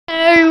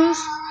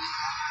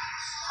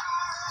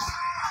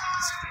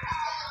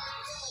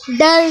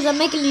Guys, I'm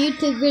making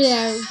YouTube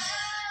videos.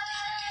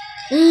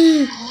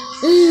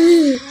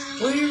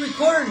 What are you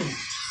recording?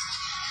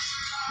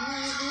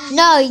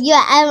 No,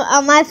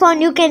 on my phone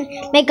you can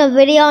make a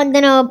video and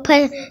then it'll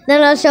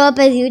show up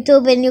as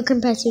YouTube and you can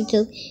press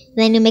YouTube.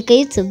 Then you make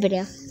a YouTube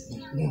video.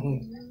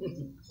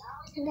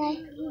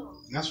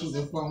 That's what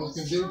the phone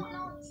can do?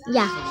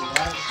 Yeah.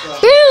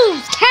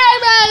 Boom!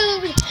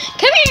 Carol!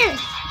 Come here!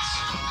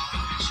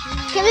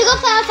 Can we go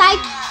play outside?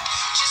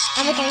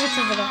 I'm making a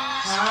YouTube video.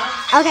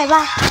 Okay,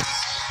 bye.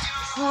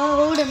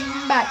 Hold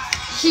him back.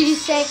 She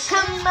said,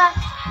 come back.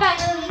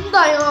 And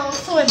I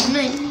also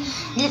swimming.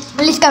 At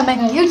least gotta make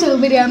a YouTube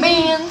video,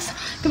 man.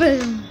 Come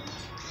on.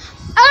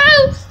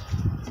 Oh!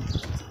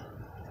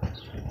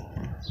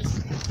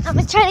 I'm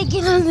gonna try to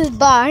get on this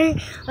bar.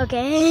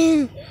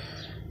 Okay.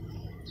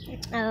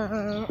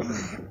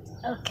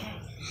 Okay.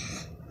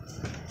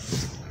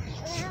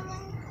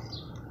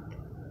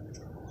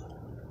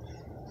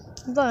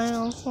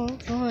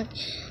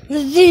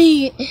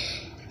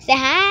 Say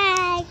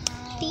hi,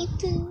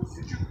 people.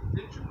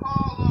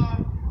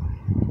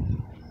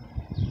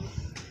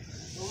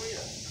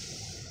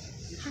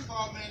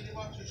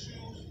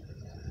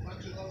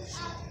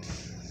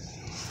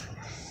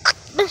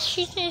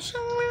 She said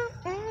somewhere.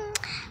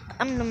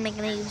 I'm gonna make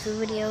a YouTube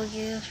video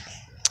here.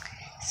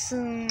 So,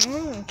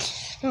 oh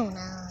no.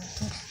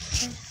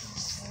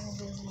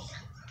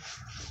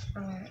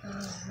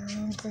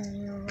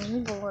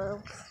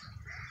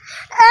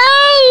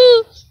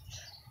 Oh!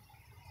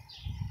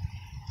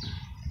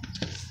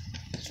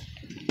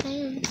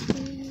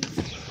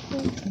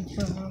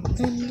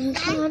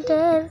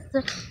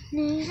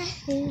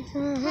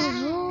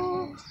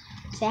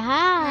 Say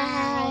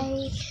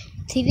hi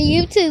to the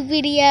YouTube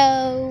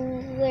video.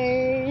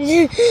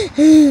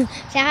 Say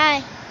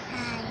hi.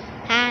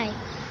 Hi.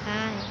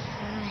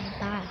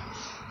 Bye.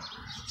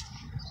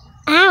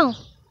 Ow.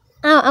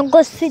 I'm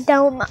gonna sit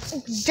down with my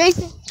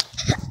Jason.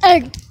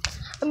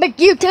 Make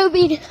YouTube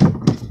video.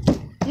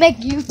 Make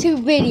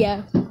YouTube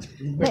video.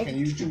 You make a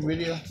YouTube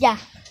video? Yeah.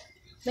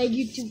 Make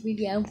YouTube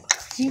video.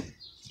 See?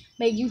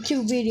 Make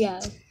YouTube video.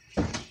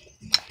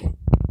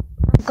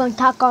 I'm gonna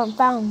talk on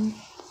phone.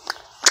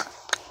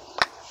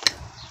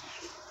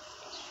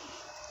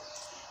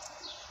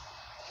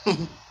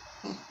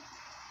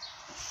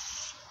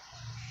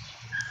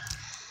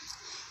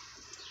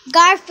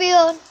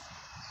 Garfield.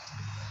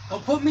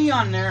 Don't put me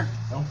on there.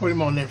 Don't put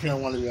him on there if you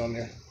don't want to be on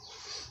there.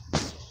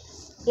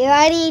 You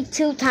already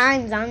 2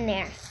 times on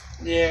there.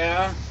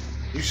 Yeah.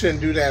 You shouldn't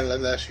do that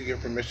unless you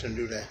get permission to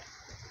do that.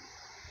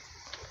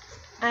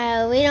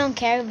 We don't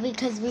care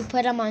because we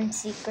put them on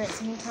secret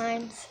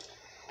sometimes.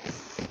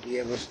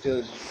 Yeah, but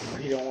still,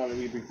 he don't want to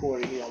be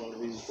recorded. He don't want to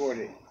be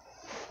recorded.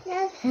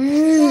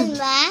 Lucky.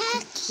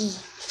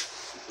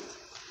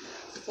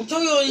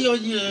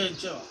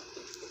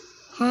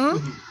 Huh?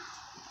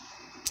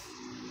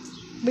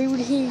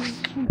 Baby,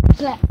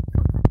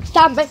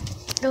 stop it.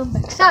 Go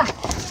back. Stop.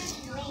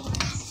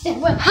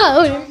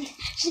 Hold him.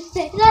 She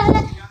said, la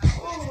la.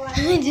 Let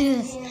me do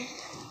this.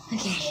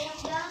 Okay.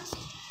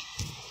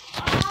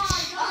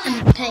 I'm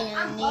gonna play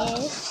on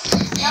this.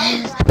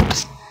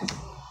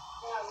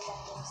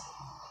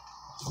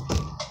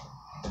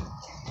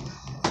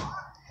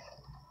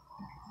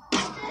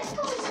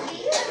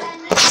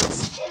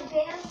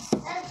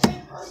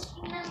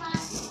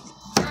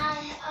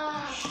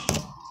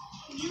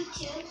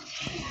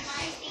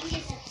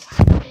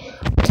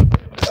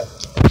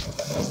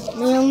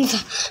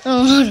 I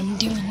don't know what I'm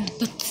doing,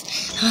 but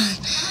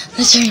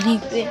that's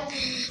anything.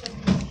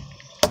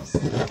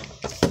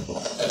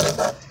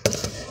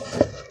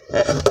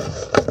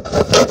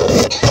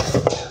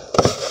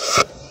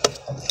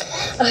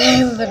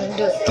 Okay, I'm gonna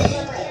do it.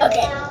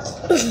 Okay.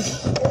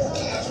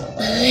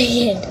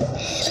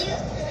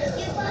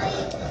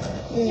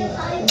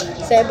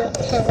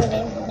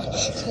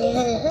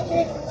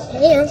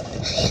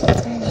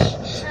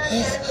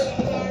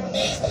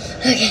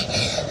 Okay,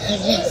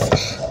 I'm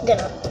just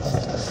gonna.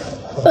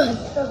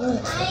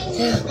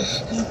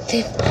 Okay.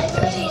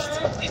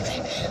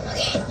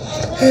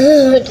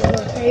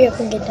 Hurry up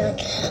and get done.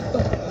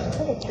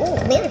 Oh,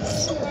 man.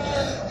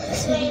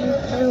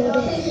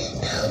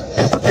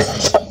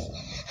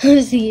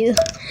 I'll see you.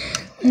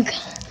 Okay.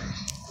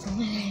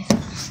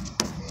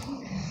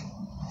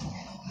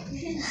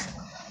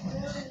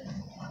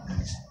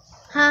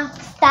 Huh?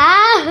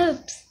 Stop!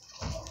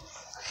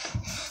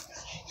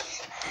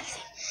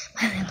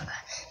 My little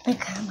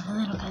cousin,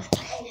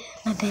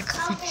 my big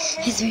cousin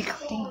is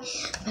recording,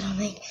 but I'm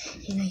like,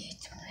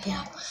 YouTube video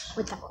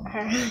without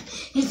her.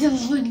 It's so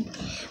funny.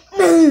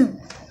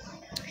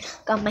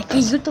 Gonna make a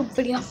YouTube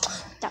video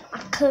without my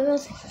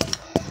cousin.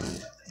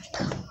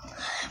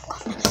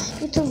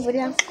 YouTube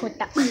video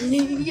without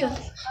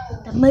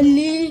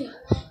Malia.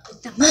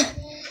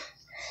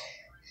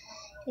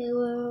 You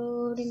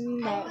were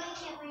in there.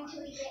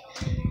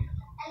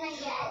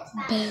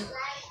 Boo.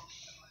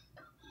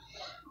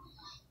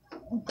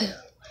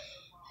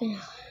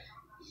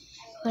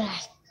 But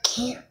I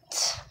can't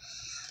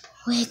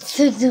wait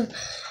to do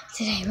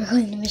Today we're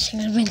going to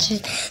Michigan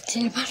Adventures.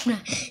 Today,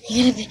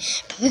 you're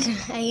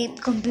I ain't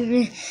gonna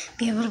be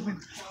able to bring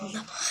my phone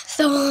up.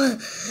 So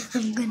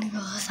I'm gonna go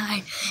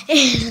outside.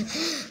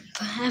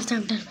 But after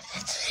I'm done with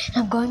this,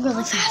 I'm going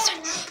really fast.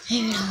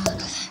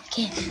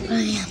 Okay, I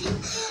am.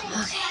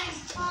 Okay.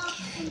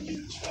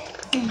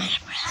 I'm out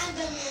of breath.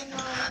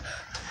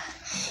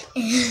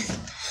 And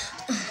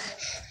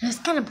it was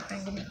kind of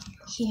boring to be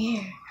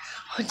here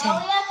all day.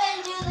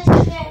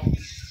 Okay.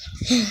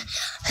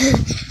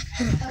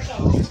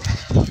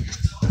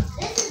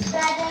 This is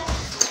better.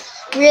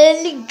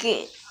 Really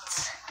good.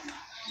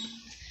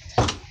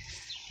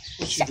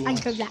 What you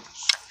doing?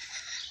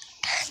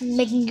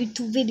 Making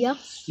YouTube video.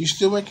 You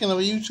still making a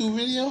YouTube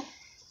video?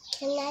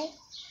 Can I?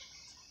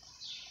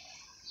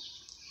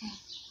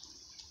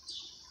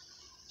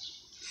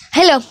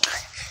 Hello.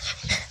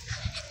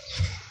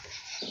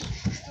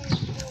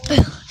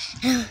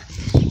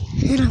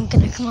 And I'm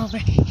gonna come over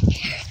here.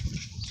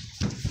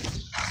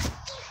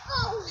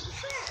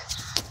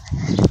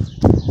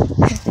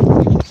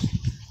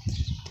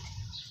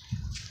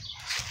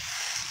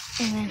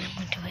 And then I'm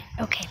gonna do it.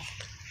 Okay.